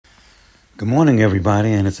Good morning,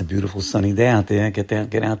 everybody, and it's a beautiful sunny day out there. Get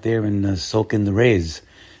out there and soak in the rays.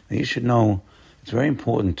 Now, you should know it's very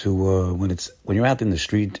important to when you're out in the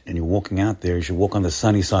street and you're walking out there, you should walk on the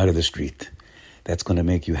sunny side of the street. That's going to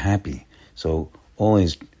make you happy. So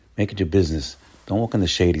always make it your business. Don't walk on the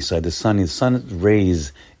shady side. The sun's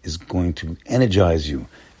rays is going to energize you.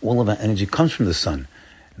 All of our energy comes from the sun.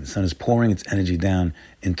 And the sun is pouring its energy down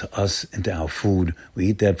into us, into our food. We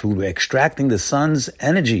eat that food. We're extracting the sun's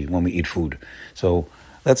energy when we eat food. So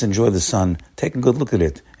let's enjoy the sun. Take a good look at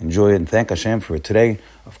it. Enjoy it and thank Hashem for it. Today,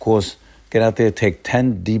 of course, get out there, take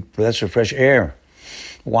 10 deep breaths of fresh air.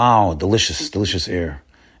 Wow, delicious, delicious air.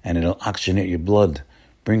 And it'll oxygenate your blood,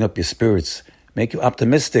 bring up your spirits, make you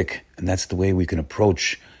optimistic. And that's the way we can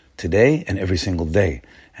approach today and every single day.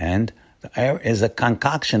 And the air is a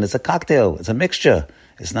concoction. It's a cocktail. It's a mixture.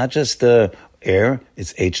 It's not just air,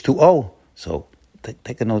 it's H2O. So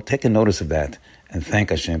take a notice of that and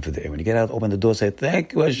thank Hashem for the air. When you get out, open the door, say,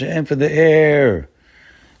 thank you Hashem for the air.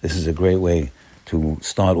 This is a great way to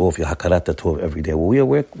start off your Hakarat Tov every day.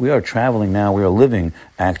 Well, we are traveling now. We are living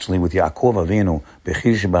actually with Yaakov Avinu,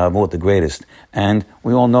 Bechir Shebahavot, the greatest. And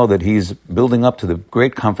we all know that he's building up to the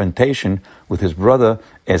great confrontation with his brother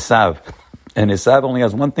Esav. And Esav only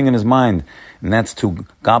has one thing in his mind, and that's to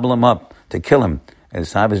gobble him up, to kill him.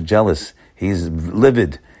 Esav is jealous. He's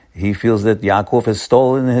livid. He feels that Yaakov has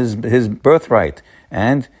stolen his birthright.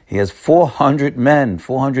 And he has 400 men,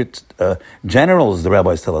 400 generals, the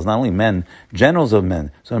rabbis tell us. Not only men, generals of men.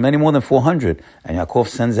 So many more than 400. And Yaakov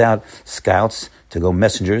sends out scouts to go,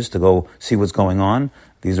 messengers, to go see what's going on.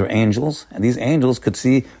 These are angels. And these angels could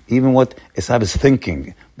see even what Esav is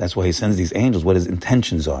thinking. That's why he sends these angels, what his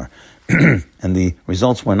intentions are. And the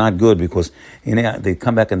results were not good because they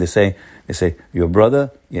come back and they say, your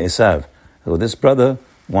brother, Esav. So this brother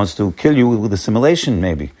wants to kill you with assimilation,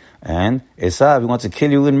 maybe. And Esav, he wants to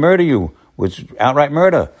kill you and murder you, which outright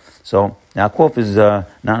murder. So Yaakov is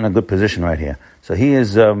not in a good position right here. So he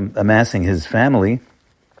is amassing his family,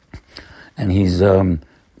 and he's on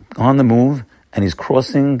the move, and he's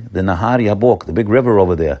crossing the Nahar Yabok, the big river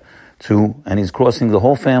over there, and he's crossing the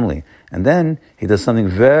whole family. And then he does something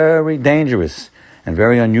very dangerous and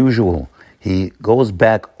very unusual. He goes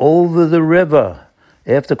back over the river.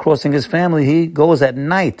 After crossing his family, he goes at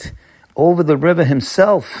night over the river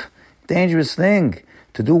himself. Dangerous thing.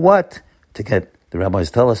 To do what? To get, the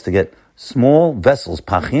rabbis tell us, to get small vessels.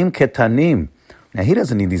 Pachim ketanim. Now he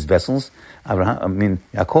doesn't need these vessels. Yaakov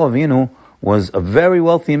Avinu was a very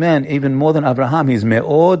wealthy man, even more than Abraham. He's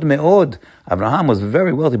me'od. Abraham was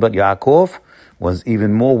very wealthy, but Yaakov was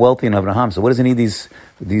even more wealthy than Abraham. So what does he need these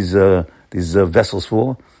vessels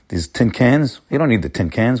for? These tin cans? You don't need the tin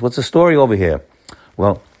cans. What's the story over here?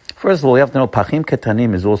 Well, first of all, you have to know Pachim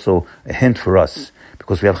Ketanim is also a hint for us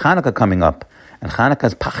because we have Hanukkah coming up, and Hanukkah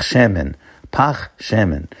is Pach Shemen,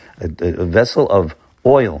 a vessel of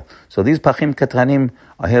oil. So these Pachim Ketanim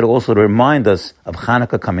are here also to remind us of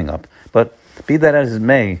Hanukkah coming up. But be that as it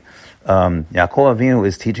may, Yaakov Avinu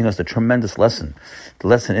is teaching us a tremendous lesson. The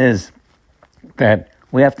lesson is that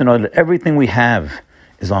we have to know that everything we have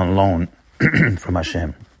is on loan from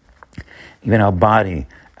Hashem. Even our body,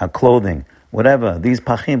 our clothing, whatever, these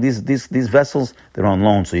pachim, these vessels, they're on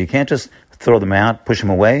loan. So you can't just throw them out, push them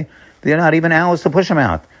away. They're not even ours to push them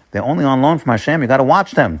out. They're only on loan from Hashem. You got to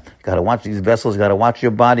watch them. You got to watch these vessels. You got to watch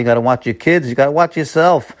your body. You got to watch your kids. You got to watch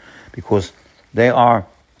yourself because they are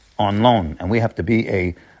on loan, and we have to be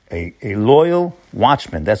a loyal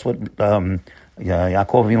watchman. That's what Yaakov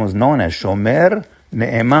Avinu was known as, Shomer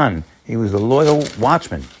Ne'eman. He was a loyal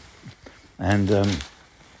watchman. And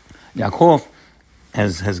Yaakov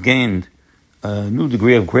has gained a new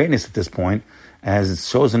degree of greatness at this point, as it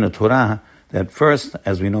shows in the Torah that first,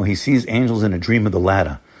 as we know, he sees angels in a dream of the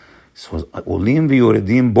ladder. So Olim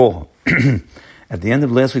v'yoredim bo. At the end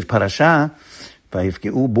of last week's parasha,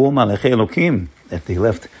 vayifkeu bo malachei Elokim. After he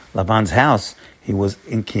left Laban's house, he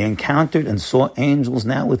encountered and saw angels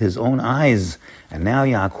now with his own eyes. And now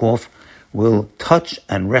Yaakov will touch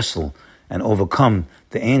and wrestle and overcome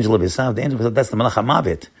the angel of Esav. The angel of Esav, that's the Malach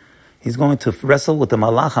HaMavet. He's going to wrestle with the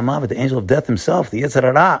Malach HaMavet, the angel of death himself, the Yetzer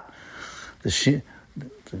Hara. This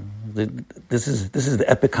is the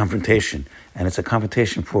epic confrontation, and it's a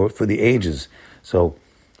confrontation for the ages. So,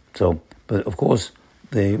 but of course,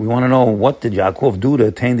 we want to know, what did Yaakov do to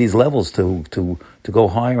attain these levels, to go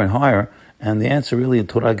higher and higher? And the answer really, the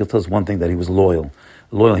Torah gives us one thing, that he was loyal.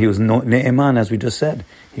 He was ne'eman, as we just said.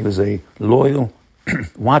 He was a loyal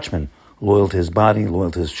watchman, loyal to his body,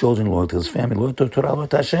 loyal to his children, loyal to his family, loyal to Torah, loyal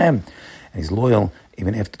to Hashem. And he's loyal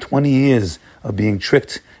even after 20 years of being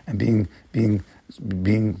tricked and being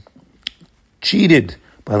cheated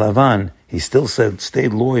by Lavan. he still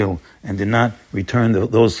stayed loyal and did not return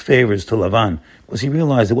those favors to Lavan, because he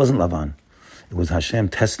realized it wasn't Lavan. It was Hashem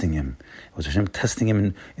testing him. It was Hashem testing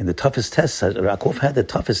him in the toughest tests. Yaakov had the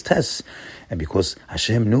toughest tests, and because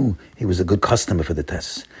Hashem knew he was a good customer for the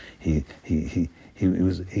tests, he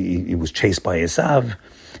was chased by Esav.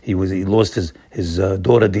 He lost his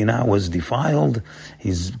daughter Dinah, was defiled.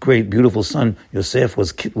 His great beautiful son Yosef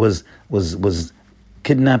was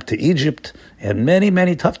kidnapped to Egypt. He had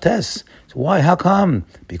many tough tests. So why? How come?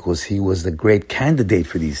 Because he was the great candidate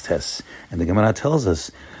for these tests. And the Gemara tells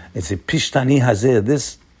us it's a pishtani hazeh.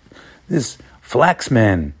 This flax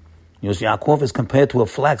man. Yaakov is compared to a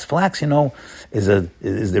flax. Flax, is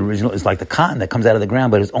the original. It's like the cotton that comes out of the ground,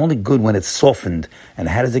 but it's only good when it's softened. And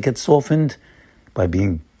how does it get softened? By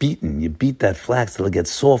being beaten. You beat that flax till it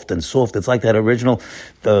gets soft and soft. It's like that original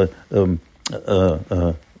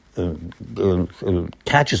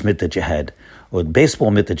catcher's mitt that you had, or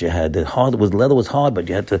baseball mitt that you had. The leather was hard, but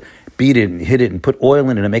you had to beat it and hit it and put oil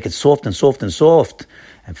in it and make it soft and soft and soft.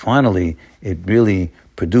 And finally, it really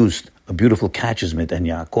produced a beautiful catcher's mitt, and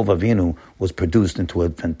Yaakov Avinu was produced into a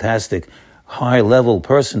fantastic, high-level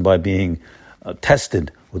person by being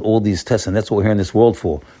tested with all these tests. And that's what we're here in this world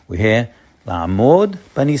for. We're here, la'amod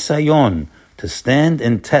banisayon, to stand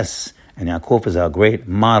in tests. And Yaakov is our great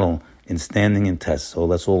model in standing in tests. So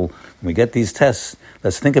let's all, when we get these tests,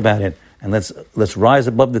 let's think about it, and let's rise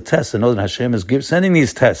above the tests and know that Hashem is sending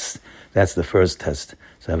these tests. That's the first test.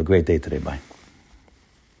 So have a great day today. Bye.